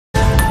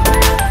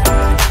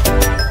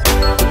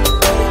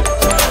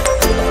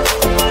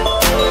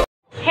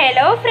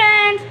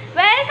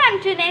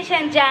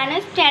Combination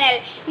Janus channel.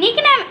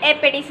 இன்னைக்கு நாம்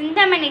எப்படி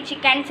சிந்தாமணி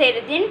சிக்கன்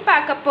செய்யறதுன்னு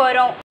பார்க்க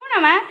போறோம்.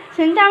 நம்ம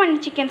சிந்தாமணி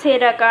சிக்கன்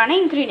செய்யறதுக்கான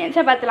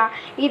இன்கிரிடியன்ட்ஸை பார்த்தலாம்.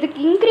 இதுக்கு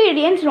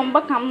இன்கிரிடியன்ட்ஸ் ரொம்ப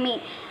கம்மி.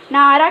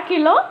 நான் 1/2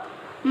 கிலோ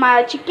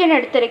சிக்கன்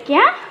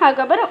எடுத்திருக்கேன்.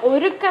 அதுக்கப்புறம்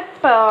 1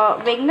 கப்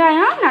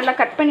வெங்காயம் நல்லா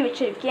கட் பண்ணி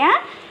வச்சுருக்கேன்.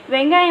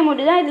 வெங்காயம்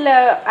மட்டும் தான் இதில்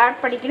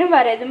ஆட் பண்ணிக்கணும்,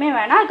 வேறு எதுவுமே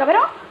வேணாம்.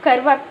 அதுக்கப்புறம்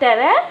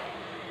கருவேப்பிலை,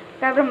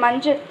 அதுக்கப்புறம்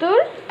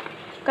மஞ்சத்தூள்,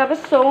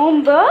 அதுக்கப்புறம்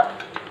சோம்பு,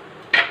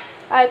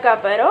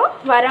 அதுக்கப்புறம்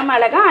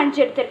வரமிளகா 5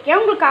 எடுத்திருக்கேன்.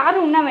 உங்களுக்கு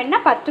காரம் இன்னும்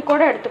வேணால் 10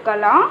 கூட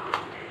எடுத்துக்கலாம்.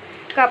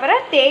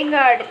 அதுக்கப்புறம்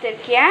தேங்காய்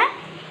எடுத்திருக்கேன்.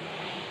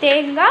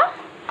 தேங்காய்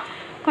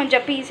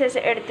கொஞ்சம் பீசஸ்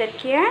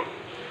எடுத்திருக்கேன்.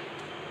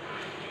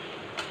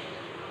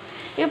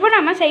 இப்போ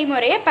நம்ம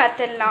செய்முறையை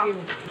பார்த்துடலாம்.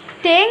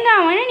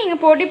 தேங்காய்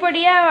நீங்கள் பொடி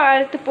பொடியாக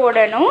வறுத்து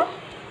போடணும்.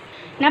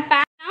 நான்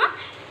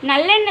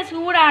நல்லெண்ணெய்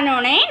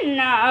சூடானோடனே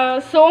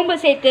நான் சோம்பு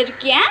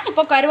சேர்த்துருக்கேன்.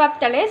 இப்போ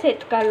கருவேப்பிலையை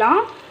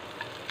சேர்த்துக்கலாம்.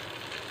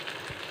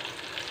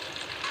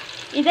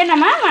 இதை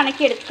நம்ம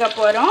வணக்கி எடுத்துக்க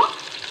போகிறோம்.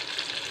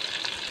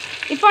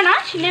 இப்போ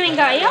நான் சின்ன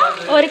வெங்காயம்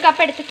 1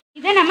 கப்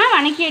இதை நம்ம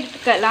வணக்கி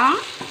எடுத்துக்கலாம்.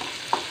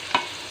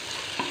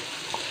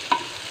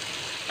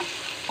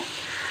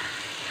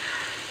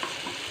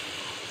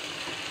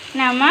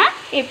 நம்ம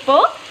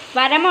இப்போது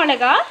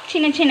வரமிளகா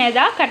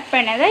சின்னதாக கட்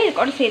பண்ணதை இது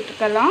கூட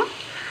சேர்த்துக்கலாம்.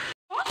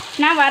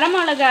 நான்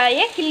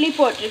வரமிளகாயை கிள்ளி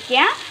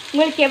போட்டிருக்கேன்.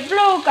 உங்களுக்கு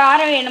எவ்வளோ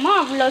காரம் வேணுமோ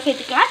அவ்வளோ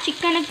சேர்த்துக்கலாம்.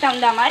 சிக்கனுக்கு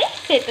தகுந்த மாதிரி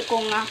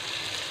சேர்த்துக்கோங்க.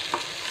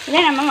 இதை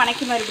நம்ம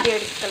வணக்கி மறுபடியும்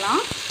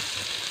எடுத்துக்கலாம்.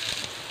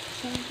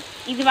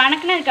 இது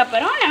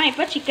வணக்கினதுக்கப்புறம் நம்ம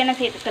இப்போ சிக்கனை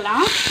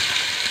சேர்த்துக்கலாம்.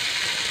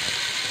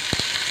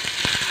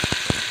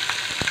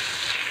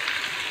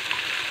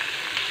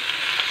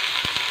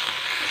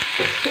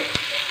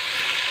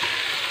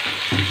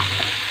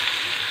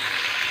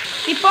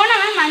 இப்போ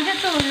நம்ம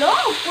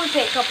மஞ்சத்தூளும் உப்பு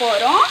சேர்க்க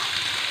போகிறோம்.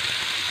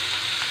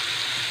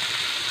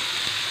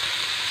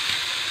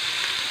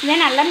 இதை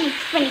நல்லா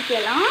மிக்ஸ்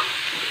பண்ணிக்கலாம்.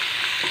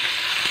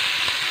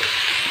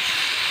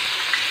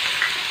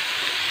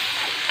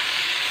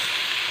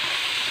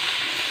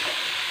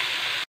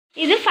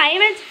 இது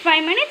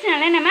 5 மினிட்ஸ்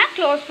நல்லா நம்ம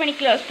க்ளோஸ்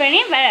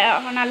பண்ணி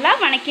நல்லா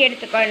வணக்கி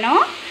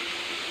எடுத்துக்கணும்.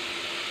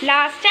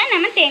 லாஸ்ட்டாக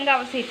நம்ம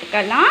தேங்காவை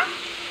சேர்த்துக்கலாம்.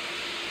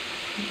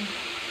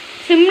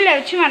 சிம்மில்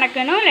வச்சு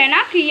வணக்கணும்,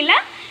 இல்லைன்னா கீழே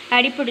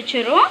அடி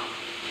பிடிச்சிரும்.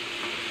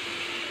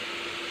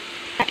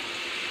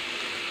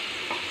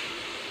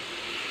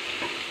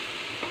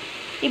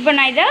 இப்போ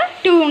நான் இதை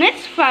 2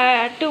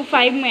 to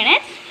 5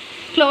 மினிட்ஸ்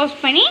க்ளோஸ்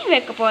பண்ணி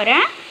வைக்க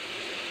போகிறேன்.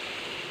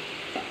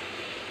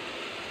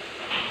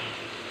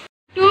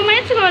 2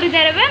 மினிட்ஸுக்கு ஒரு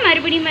தடவை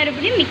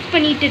மறுபடியும் மிக்ஸ்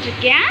பண்ணிட்டு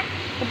இருக்கேன்.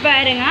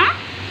 பாருங்க,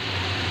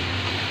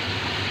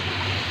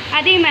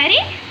 அதே மாதிரி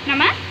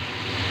நம்ம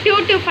 2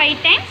 to 5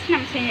 டைம்ஸ்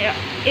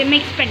நம்ம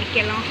மிக்ஸ்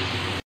பண்ணிக்கலாம்.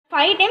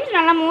 5 டைம்ஸ்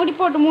நல்லா மூடி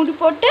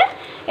போட்டு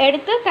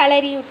எடுத்து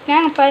கலரி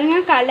விட்டேன்.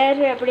 பாருங்கள்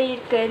கலர் எப்படி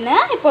இருக்குதுன்னு.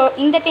 இப்போது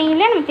இந்த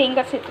டைமில் நம்ம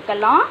தேங்காய்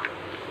சேர்த்துக்கலாம்.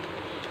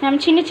 நம்ம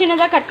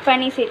சின்னதாக கட்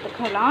பண்ணி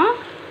சேர்த்துக்கலாம்.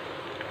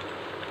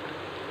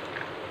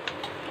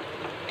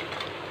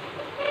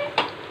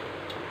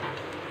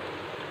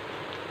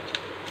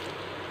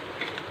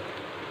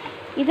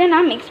 இதை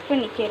நான் மிக்ஸ்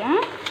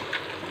பண்ணிக்கிறேன்.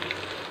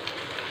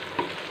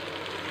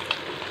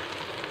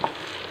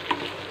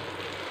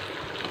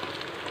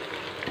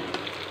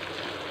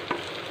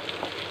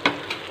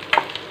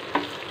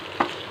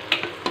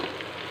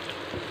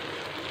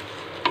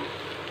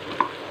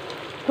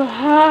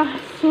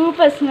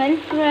 Super smell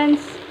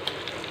friends.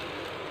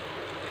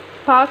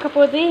 பார்க்க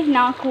போதே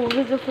நாக்கு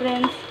ஊறுது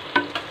ஃப்ரெண்ட்ஸ்.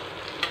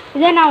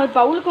 இதை நான் ஒரு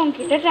பவுலுக்கு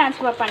உங்ககிட்ட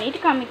ட்ரான்ஸ்ஃபர் பண்ணிவிட்டு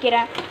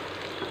காமிக்கிறேன்.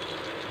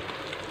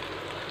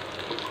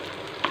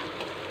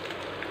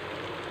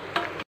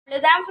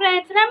 அவ்வளோதான்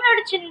ஃப்ரெண்ட்ஸ்,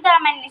 நம்மளோட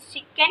சிந்தாமணி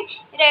சிக்கன்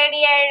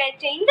ரெடி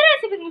ஆகிடுச்சு. இந்த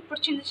ரெசிபி உங்களுக்கு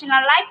பிடிச்சிருந்துச்சுன்னா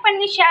லைக்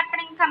பண்ணி, ஷேர்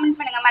பண்ணுங்கள், கமெண்ட்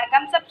பண்ணுங்கள்,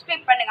 மறக்காமல்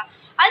சப்ஸ்கிரைப் பண்ணுங்கள்.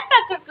 அது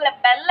பக்கத்தில்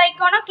பெல்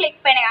ஐக்கானை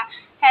கிளிக் பண்ணுங்கள்.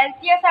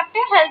 ஹெல்த்தியாக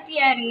சாப்பிட்டு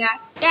ஹெல்த்தியாக இருங்க.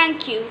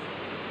 தேங்க்யூ.